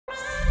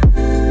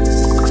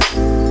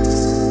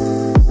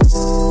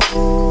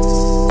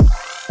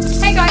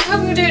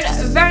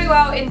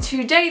well, in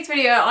today's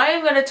video I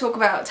am going to talk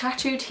about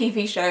tattoo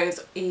TV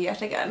shows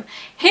yet again.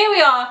 Here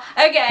we are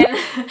again.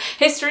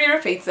 History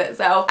repeats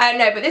itself.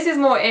 No, but this is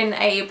more in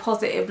a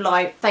positive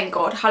light. Thank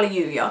God,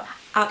 hallelujah.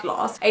 At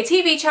last. A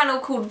TV channel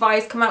called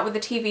Vice come out with a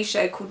TV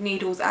show called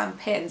Needles and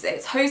Pins.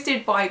 It's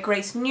hosted by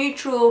Grace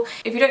Neutral.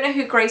 If you don't know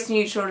who Grace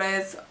Neutral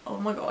is, oh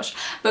my gosh.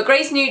 But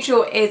Grace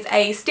Neutral is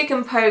a stick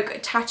and poke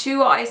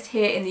tattoo artist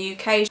here in the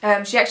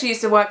UK. She actually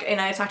used to work in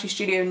a tattoo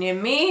studio near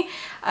me.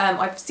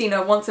 I've seen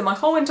her once in my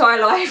whole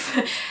entire life.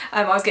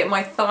 I was getting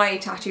my thigh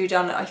tattoo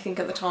done, I think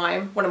at the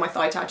time. One of my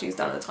thigh tattoos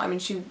done at the time,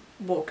 and she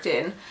walked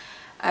in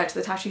to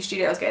the tattoo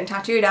studio I was getting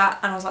tattooed at,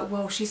 and I was like,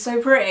 whoa, she's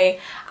so pretty.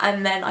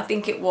 And then I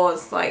think it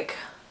was like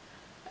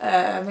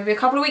maybe a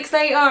couple of weeks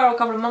later or a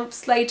couple of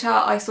months later,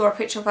 I saw a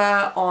picture of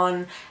her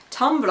on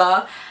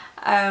Tumblr.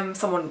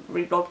 Someone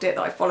reblogged it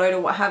that I followed or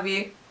what have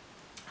you.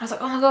 I was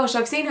like, oh my gosh,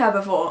 I've seen her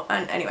before.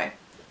 And anyway,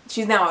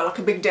 she's now like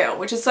a big deal,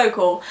 which is so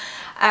cool.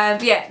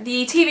 But yeah,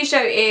 the TV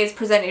show is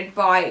presented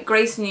by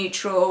Grace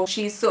Neutral.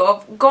 She's sort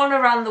of gone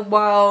around the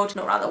world,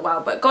 not around the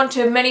world, but gone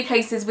to many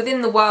places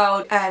within the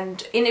world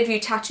and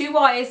interviewed tattoo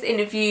artists,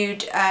 interviewed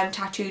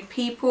tattooed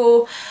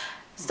people,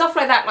 stuff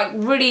like that, like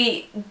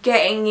really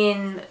getting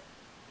in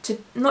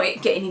to, not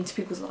getting into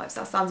people's lives,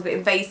 that sounds a bit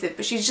invasive,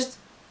 but she's just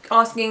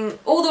asking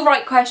all the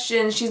right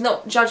questions. She's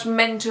not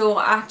judgmental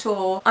at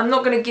all. I'm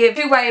not going to give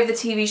away of the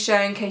TV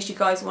show in case you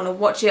guys want to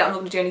watch it. I'm not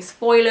going to do any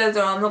spoilers,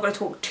 or I'm not going to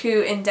talk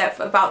too in depth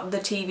about the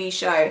TV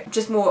show.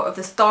 Just more of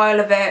the style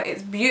of it.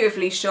 It's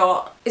beautifully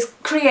shot. It's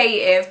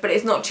creative, but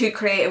it's not too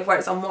creative where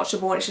it's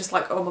unwatchable and it's just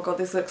like, oh my god,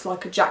 this looks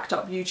like a jacked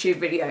up YouTube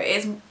video.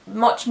 It's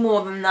much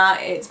more than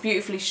that. It's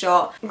beautifully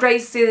shot.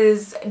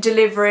 Grace's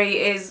delivery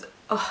is,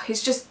 oh,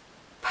 it's just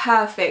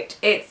perfect.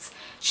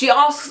 She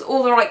asks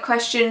all the right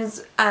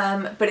questions,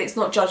 but it's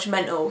not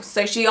judgmental.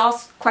 So she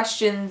asks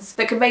questions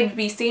that could maybe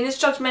be seen as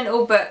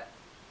judgmental, but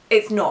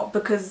it's not,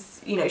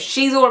 because, you know,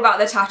 she's all about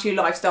the tattoo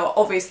lifestyle,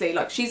 obviously.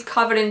 Like, she's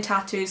covered in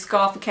tattoos,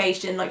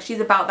 scarification, like, she's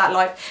about that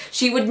life.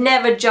 She would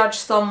never judge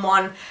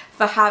someone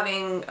for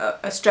having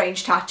a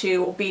strange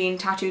tattoo or being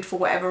tattooed for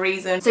whatever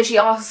reason. So she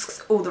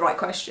asks all the right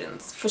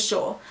questions, for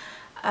sure.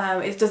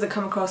 It doesn't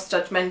come across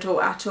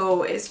judgmental at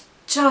all.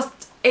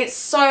 It's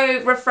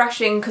so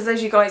refreshing, because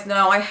as you guys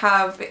know, I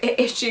have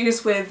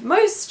issues with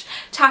most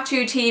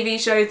tattoo TV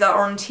shows that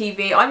are on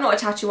TV. I'm not a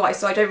tattoo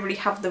artist, so I don't really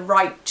have the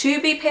right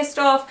to be pissed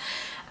off.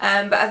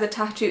 But as a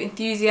tattoo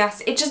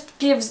enthusiast, it just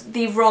gives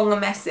the wrong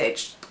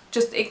message.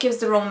 It gives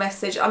the wrong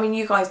message. I mean,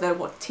 you guys know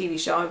what TV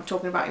show I'm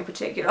talking about in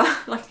particular.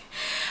 Like,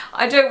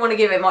 I don't want to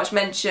give it much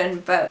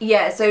mention, but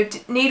yeah, so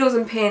Needles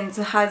and Pins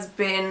has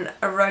been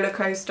a roller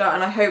coaster,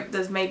 and I hope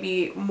there's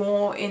maybe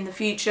more in the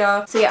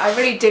future. So yeah, I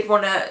really did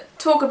want to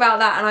talk about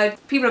that,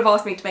 and people have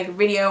asked me to make a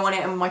video on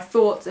it and my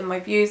thoughts and my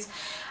views.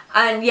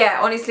 And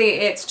yeah, honestly,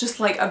 it's just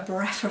like a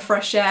breath of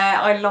fresh air.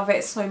 I love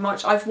it so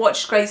much. I've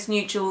watched Grace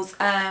Neutral's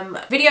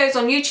videos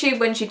on YouTube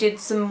when she did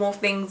some more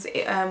things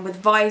with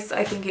Vice.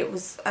 I think it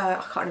was, I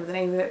can't remember the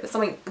name of it, but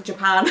something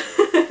Japan.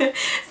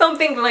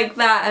 Something like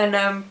that.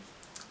 And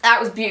that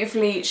was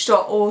beautifully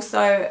shot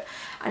also.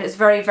 And it's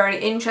very, very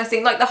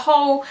interesting. Like, the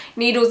whole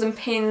Needles and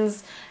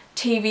Pins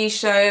TV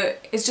show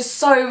is just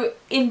so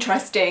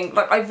interesting.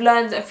 Like, I've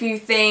learned a few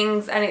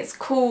things, and it's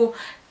cool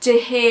to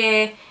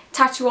hear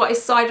tattoo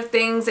artist side of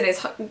things, and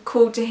it's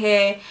cool to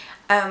hear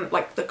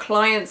like the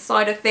client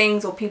side of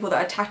things, or people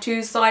that are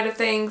tattoo side of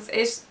things.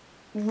 It's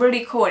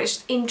really cool. It's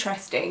just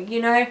interesting,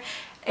 you know.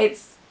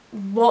 It's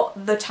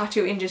what the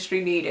tattoo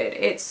industry needed.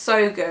 It's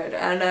so good,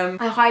 and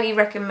I highly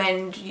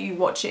recommend you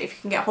watch it if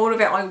you can get hold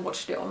of it. I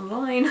watched it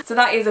online. So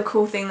that is a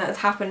cool thing that has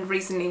happened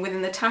recently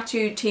within the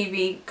tattoo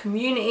TV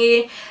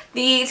community.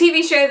 The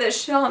TV show that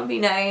shan't be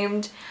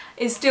named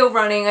is still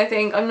running, I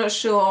think. I'm not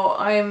sure.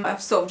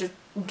 I've sort of just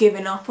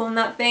given up on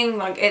that thing.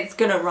 Like, it's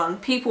gonna run.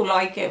 People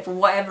like it for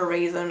whatever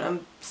reason,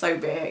 and so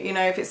be it. You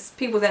know, if it's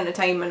people's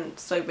entertainment,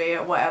 so be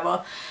it,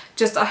 whatever.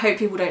 Just, I hope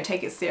people don't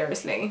take it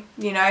seriously,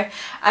 you know.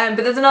 But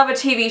there's another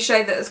TV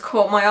show that has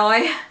caught my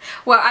eye.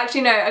 Well,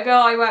 actually no, a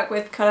girl I work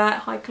with, Colette,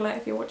 hi Colette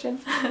if you're watching,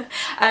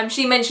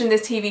 she mentioned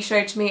this TV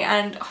show to me,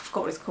 and I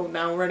forgot what it's called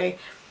now already.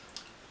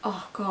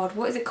 Oh god,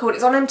 what is it called?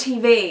 It's on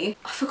MTV.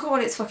 I forgot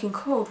what it's fucking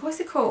called. What is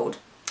it called?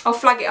 I'll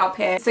flag it up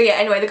here. So yeah,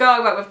 anyway, the girl I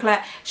work with,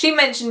 Claire, she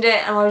mentioned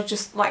it, and I was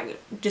just like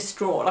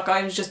distraught. Like,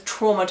 I was just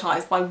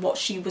traumatized by what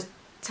she was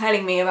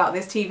telling me about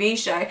this TV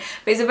show.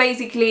 But it's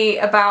basically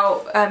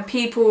about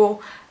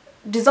people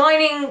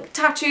designing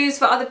tattoos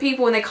for other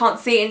people, and they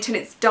can't see it until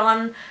it's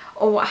done,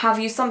 or what have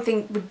you,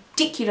 something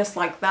ridiculous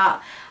like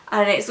that.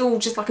 And it's all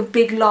just like a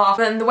big laugh,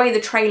 and the way the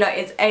trailer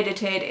is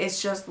edited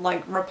is just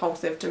like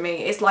repulsive to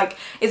me. It's like,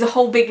 it's a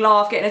whole big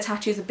laugh. Getting a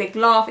tattoo is a big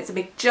laugh, it's a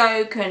big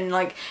joke, and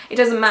like, it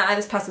doesn't matter,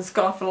 this person's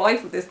scarred for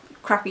life with this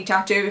crappy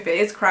tattoo, if it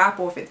is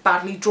crap or if it's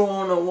badly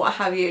drawn or what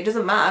have you. It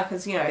doesn't matter,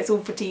 because, you know, it's all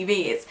for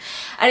TV.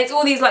 And it's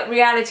all these like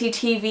reality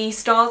TV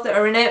stars that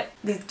are in it,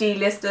 these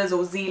D-listers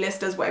or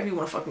Z-listers, whatever you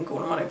want to fucking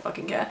call them, I don't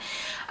fucking care.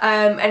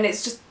 And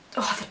it's just,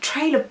 oh, the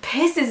trailer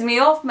pisses me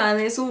off, man.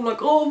 It's all like,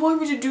 oh, why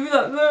would you do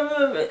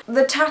that?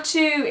 The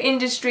tattoo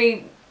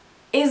industry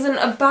isn't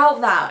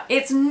about that.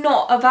 It's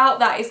not about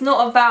that. It's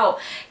not about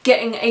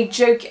getting a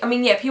joke. I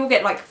mean, yeah, people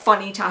get like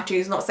funny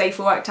tattoos, not safe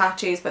for work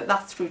tattoos, but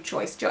that's through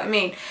choice, do you know what I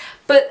mean?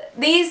 But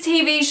these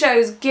TV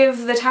shows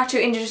give the tattoo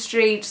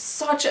industry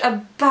such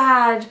a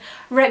bad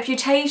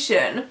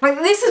reputation. Like,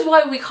 this is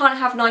why we can't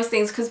have nice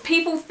things, because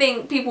people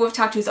think people with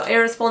tattoos are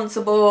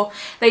irresponsible.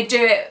 They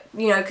do it,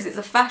 you know, because it's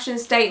a fashion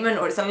statement,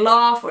 or it's a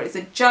laugh, or it's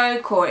a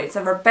joke, or it's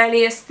a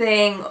rebellious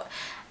thing.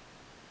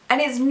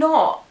 And it's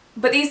not.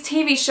 But these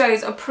TV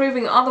shows are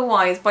proving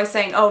otherwise by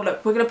saying, oh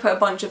look, we're going to put a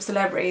bunch of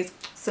celebrities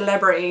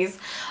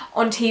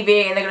on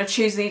TV and they're going to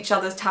choose each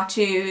other's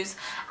tattoos,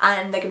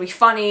 and they're going to be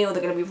funny, or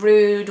they're going to be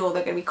rude, or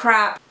they're going to be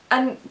crap.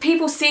 And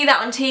people see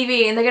that on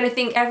TV and they're going to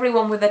think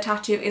everyone with a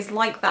tattoo is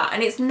like that,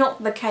 and it's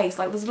not the case.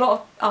 Like, there's a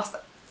lot of us,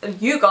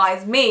 you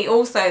guys, me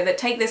also, that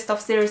take this stuff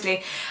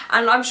seriously,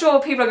 and I'm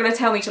sure people are going to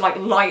tell me to like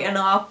lighten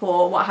up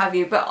or what have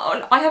you, but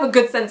I have a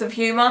good sense of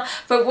humour.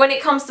 But when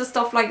it comes to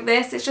stuff like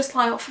this, it's just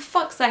like, oh, for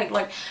fuck's sake,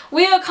 like,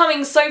 we are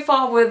coming so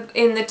far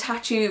within the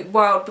tattoo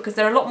world because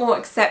they're a lot more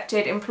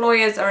accepted.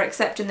 Employers are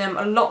accepting them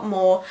a lot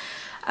more.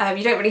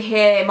 You don't really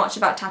hear much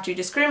about tattoo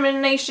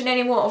discrimination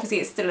anymore. Obviously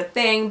it's still a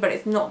thing, but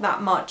it's not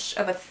that much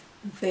of a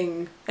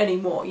thing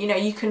anymore. You know,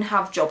 you can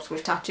have jobs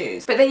with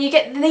tattoos. But then you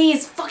get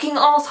these fucking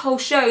asshole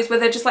shows where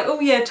they're just like, oh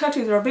yeah,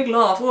 tattoos are a big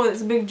laugh, oh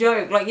it's a big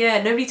joke, like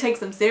yeah, nobody takes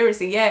them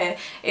seriously, yeah,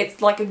 it's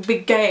like a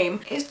big game.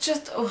 It's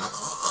just,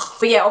 ugh.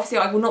 But yeah, obviously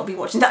I will not be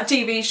watching that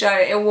TV show.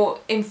 It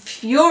will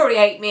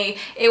infuriate me.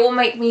 It will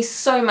make me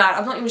so mad.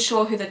 I'm not even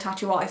sure who the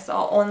tattoo artists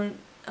are on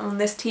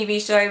this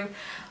TV show.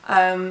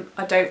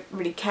 I don't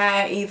really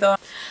care either.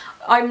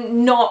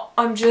 I'm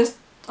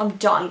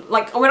done.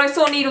 Like, when I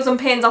saw Needles and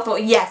Pins, I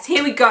thought, yes,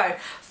 here we go.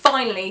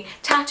 Finally,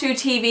 tattoo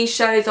TV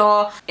shows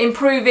are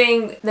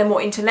improving. They're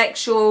more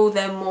intellectual,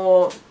 they're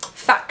more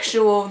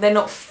factual, they're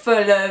not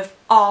full of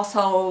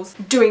arseholes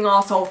doing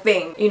arsehole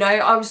thing, you know?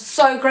 I was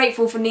so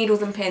grateful for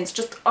Needles and Pins,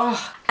 just,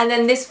 oh. And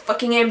then this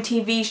fucking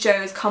MTV show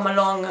has come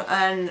along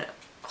and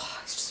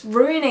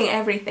ruining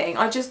everything.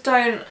 I just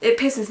don't, it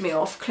pisses me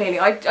off, clearly.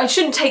 I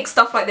shouldn't take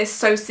stuff like this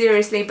so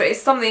seriously, but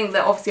it's something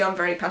that obviously I'm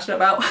very passionate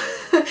about.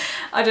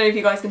 I don't know if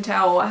you guys can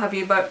tell or what have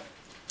you, but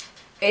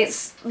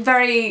it's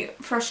very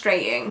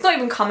frustrating. It's not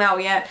even come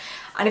out yet,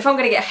 and if I'm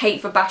gonna get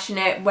hate for bashing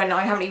it when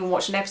I haven't even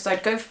watched an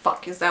episode, go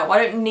fuck yourself. I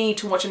don't need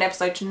to watch an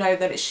episode to know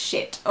that it's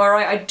shit,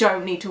 alright? I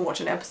don't need to watch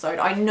an episode.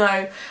 I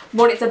know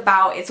what it's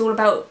about. It's all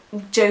about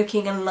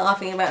joking and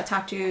laughing about a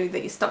tattoo that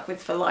you're stuck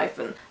with for life,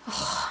 and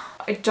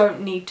I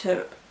don't need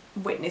to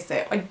witness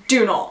it. I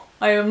do not.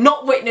 I am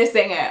not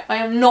witnessing it. I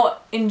am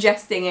not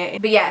ingesting it.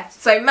 But yeah,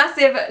 so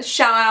massive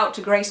shout out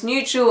to Grace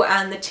Neutral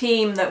and the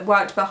team that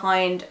worked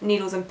behind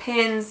Needles and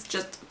Pins.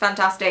 Just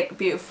fantastic,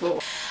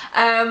 beautiful.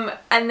 And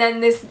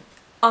then this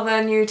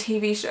other new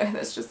TV show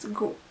that's just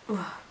cool.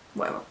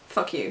 Whatever.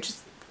 Fuck you.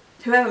 Just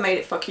whoever made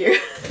it, fuck you.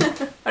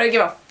 I don't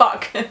give a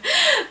fuck.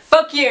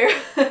 Fuck you.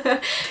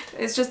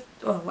 It's just,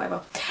 oh,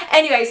 whatever.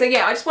 Anyway, so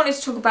yeah, I just wanted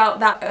to talk about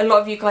that. A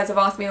lot of you guys have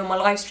asked me on my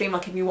live stream,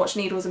 like, if you watch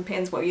Needles and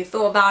Pins, what you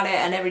thought about it,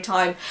 and every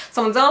time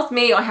someone's asked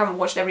me, I haven't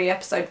watched every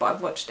episode, but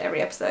I've watched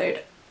every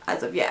episode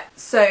as of yet.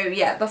 So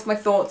yeah, that's my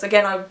thoughts.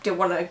 Again, I didn't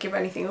want to give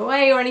anything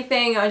away or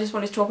anything. I just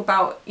wanted to talk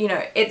about, you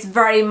know, it's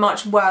very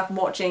much worth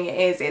watching. It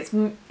is.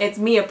 It's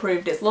me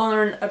approved. It's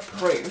Lauren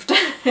approved.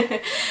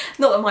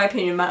 Not that my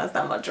opinion matters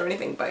that much or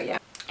anything, but yeah.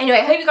 Anyway,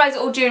 I hope you guys are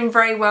all doing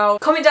very well.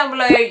 Comment down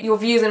below your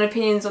views and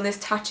opinions on this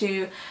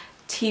tattoo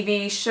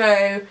TV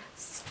show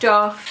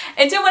stuff.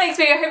 Until my next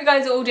video, I hope you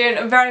guys are all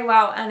doing very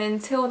well, and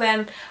until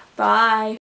then, bye.